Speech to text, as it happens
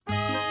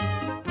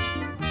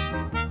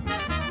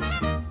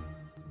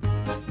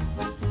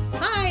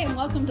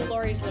welcome to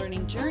Lori's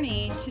Learning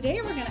Journey.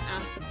 Today we're going to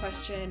ask the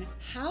question,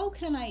 how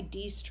can I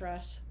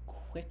de-stress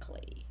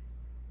quickly?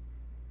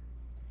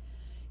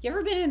 You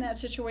ever been in that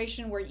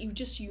situation where you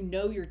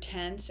know you're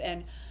tense,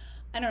 and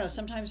I don't know,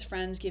 sometimes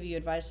friends give you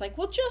advice like,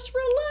 well, just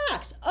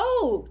relax.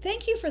 Oh,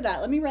 thank you for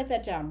that. Let me write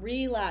that down.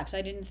 Relax.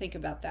 I didn't think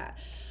about that.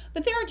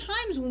 But there are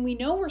times when we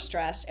know we're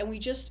stressed and we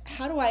just,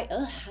 how do I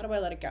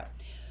let it go?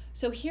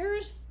 So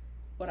here's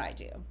what I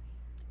do.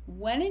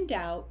 When in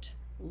doubt,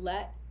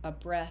 let a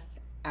breath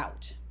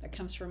out. That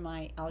comes from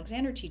my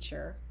Alexander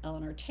teacher,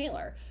 Eleanor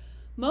Taylor.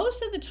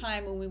 Most of the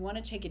time when we want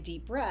to take a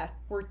deep breath,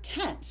 we're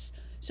tense.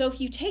 So if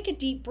you take a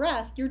deep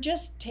breath, you're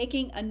just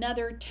taking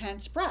another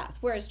tense breath.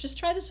 Whereas, just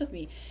try this with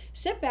me.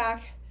 Sit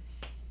back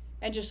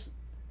and just,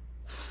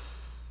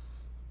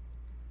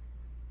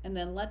 and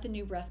then let the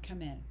new breath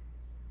come in.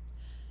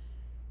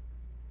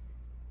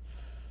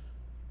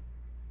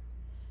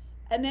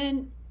 And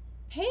then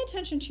pay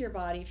attention to your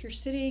body. If you're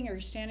sitting or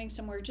you're standing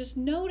somewhere, just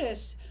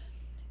notice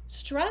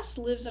stress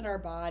lives in our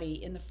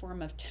body in the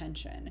form of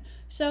tension.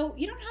 So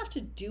you don't have to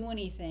do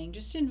anything.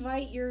 Just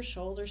invite your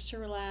shoulders to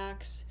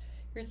relax,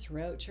 your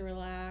throat to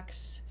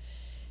relax,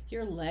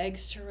 your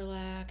legs to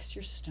relax,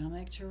 your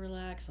stomach to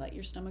relax. Let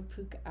your stomach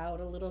poke out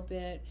a little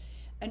bit.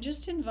 And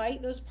just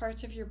invite those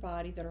parts of your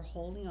body that are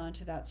holding on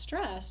to that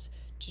stress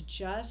to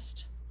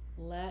just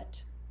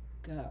let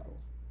go.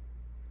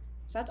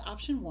 So that's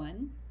option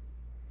one.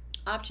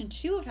 Option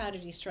two of how to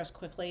de-stress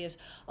quickly is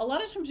a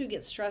lot of times we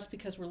get stressed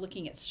because we're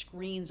looking at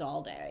screens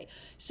all day.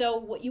 So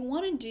what you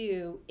want to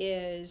do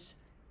is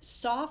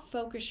soft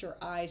focus your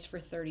eyes for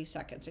 30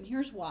 seconds. And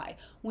here's why.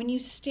 When you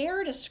stare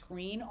at a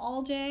screen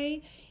all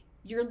day,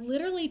 you're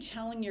literally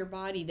telling your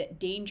body that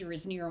danger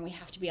is near and we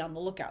have to be on the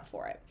lookout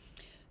for it.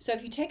 So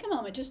if you take a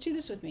moment, just do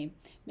this with me.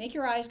 Make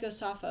your eyes go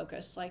soft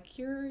focus, like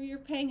you're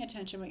paying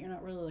attention, but you're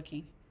not really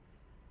looking.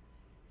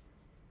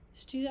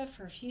 Just do that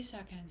for a few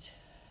seconds.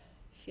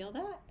 Feel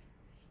that?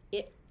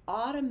 It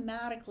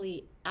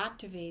automatically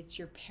activates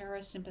your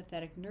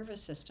parasympathetic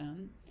nervous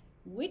system,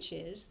 which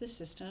is the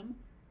system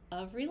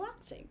of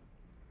relaxing.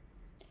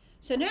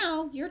 So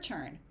now, your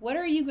turn. What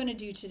are you going to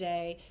do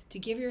today to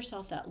give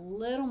yourself that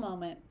little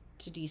moment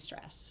to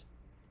de-stress?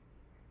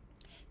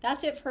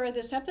 That's it for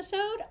this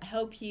episode. I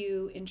hope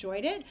you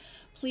enjoyed it.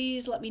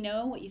 Please let me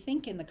know what you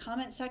think in the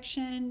comment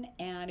section.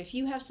 And if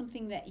you have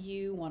something that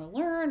you want to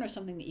learn or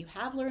something that you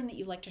have learned that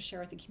you'd like to share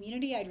with the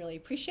community, I'd really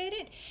appreciate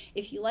it.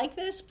 If you like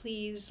this,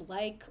 please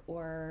like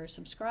or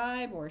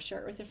subscribe or share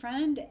it with a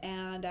friend.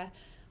 And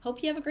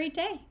hope you have a great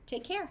day.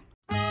 Take care.